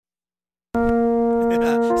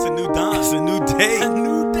a new dawn. It's a new day. A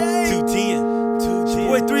new day. 210.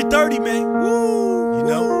 Boy, 3:30, man. Woo. You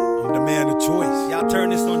know, I'm the man of choice. Y'all turn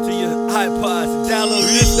this onto your iPods and download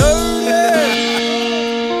this.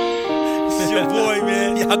 It's your boy,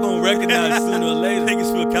 man. Y'all gonna recognize sooner or later.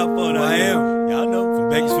 Bakersfield, California. I am. Y'all know. From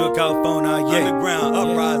Bakersfield, California, Underground,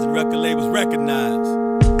 uprising, record labels recognized.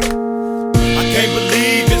 I can't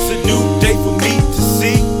believe it's a new day for me to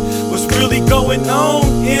see what's really going on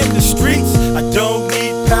in the streets. I don't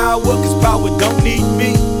need power, cause power don't need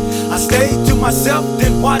me. I stay to myself,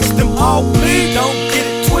 then watch them all bleed. Don't get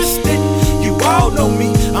it twisted, you all know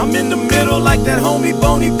me. I'm in the middle like that homie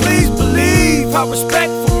Boney. Please believe how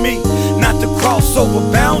respect for me not to cross over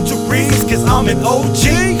boundaries, cause I'm an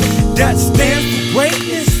OG that stands for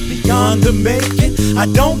greatness beyond the making. I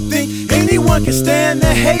don't think anyone can stand to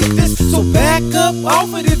hate this, so back up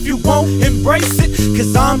off it if you won't embrace it,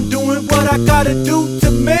 cause I'm doing what I gotta do to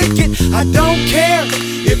make it. I don't care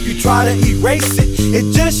if you try to erase it,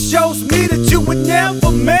 it just shows me that you would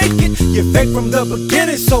never make it. You're fake from the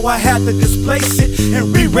beginning, so I had to displace it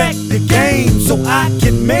and re-wreck the game so I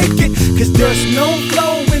can make it, cause there's no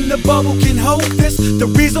flow in the bubble can hold this. The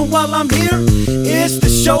reason why I'm here is to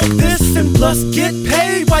show this and plus get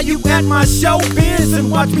paid while you at my show biz and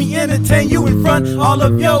watch me entertain you in front of all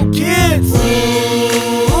of your kids.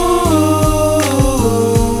 Ooh,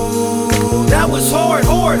 that was hard. Ooh,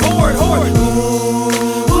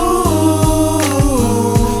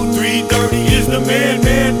 3:30 is the man.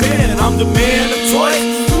 I'm the man of choice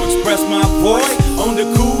to express my voice on the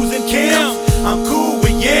coups and cams. I'm cool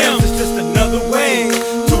with yams. It's just another way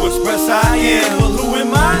to express I am. Well, who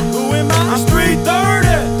am I? I'm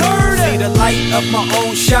 3:30. See the light of my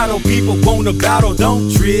own shadow. People wanna battle, don't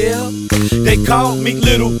trip. They call me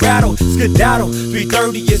Little Rattle, skedaddle.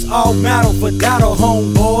 3:30 is all battle for battle,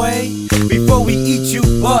 homeboy. Before we eat you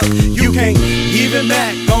up, you can't even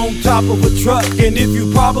back on top of a truck. And if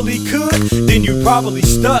you probably could, then you probably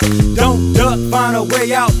stuck. Don't duck, find a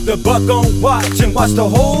way out. The buck on watch and watch the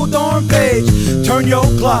whole darn page. Turn your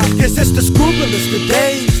clock, cause it's the scrupulous, the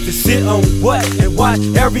days to sit on what and watch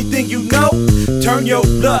everything you know. Turn your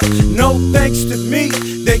luck, no thanks to me.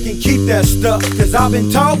 They can keep that stuff, cause I've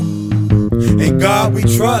been taught. In God we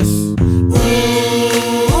trust. Ooh,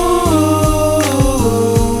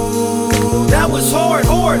 that was hard.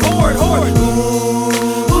 Ooh,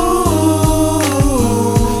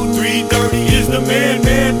 3:30 is the man.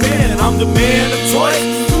 I'm the man of choice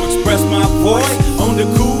to express my voice on the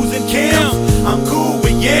coups and cams. I'm cool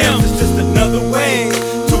with yams. It's just another way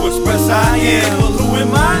to express I am. Well, who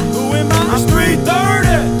am I? I'm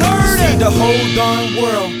 3:30. See the whole darn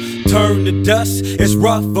world turn to dust. It's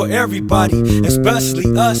rough for everybody, especially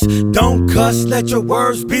us. Don't cuss, let your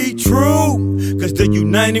words be true, cause the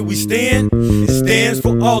united we stand, it stands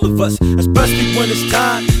for all of us. Especially when it's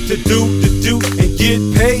time to do and get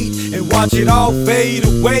paid and watch it all fade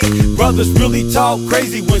away. Brothers really talk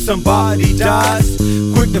crazy when somebody dies,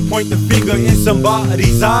 quick to point the finger in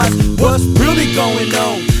somebody's eyes. What's really going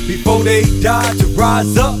on before they die? To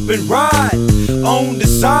rise up and ride on the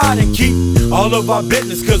side and keep all of our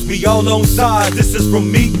business, cause we all on sides. This is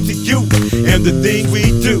from me to you and the thing we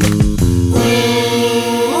do. Ooh,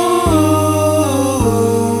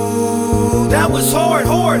 that was hard.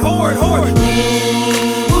 Ooh,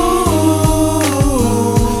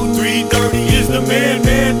 3:30 is the man.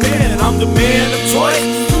 I'm the man of choice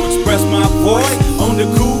to express my voice on the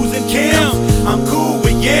coups and cams. I'm cool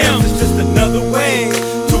with yams.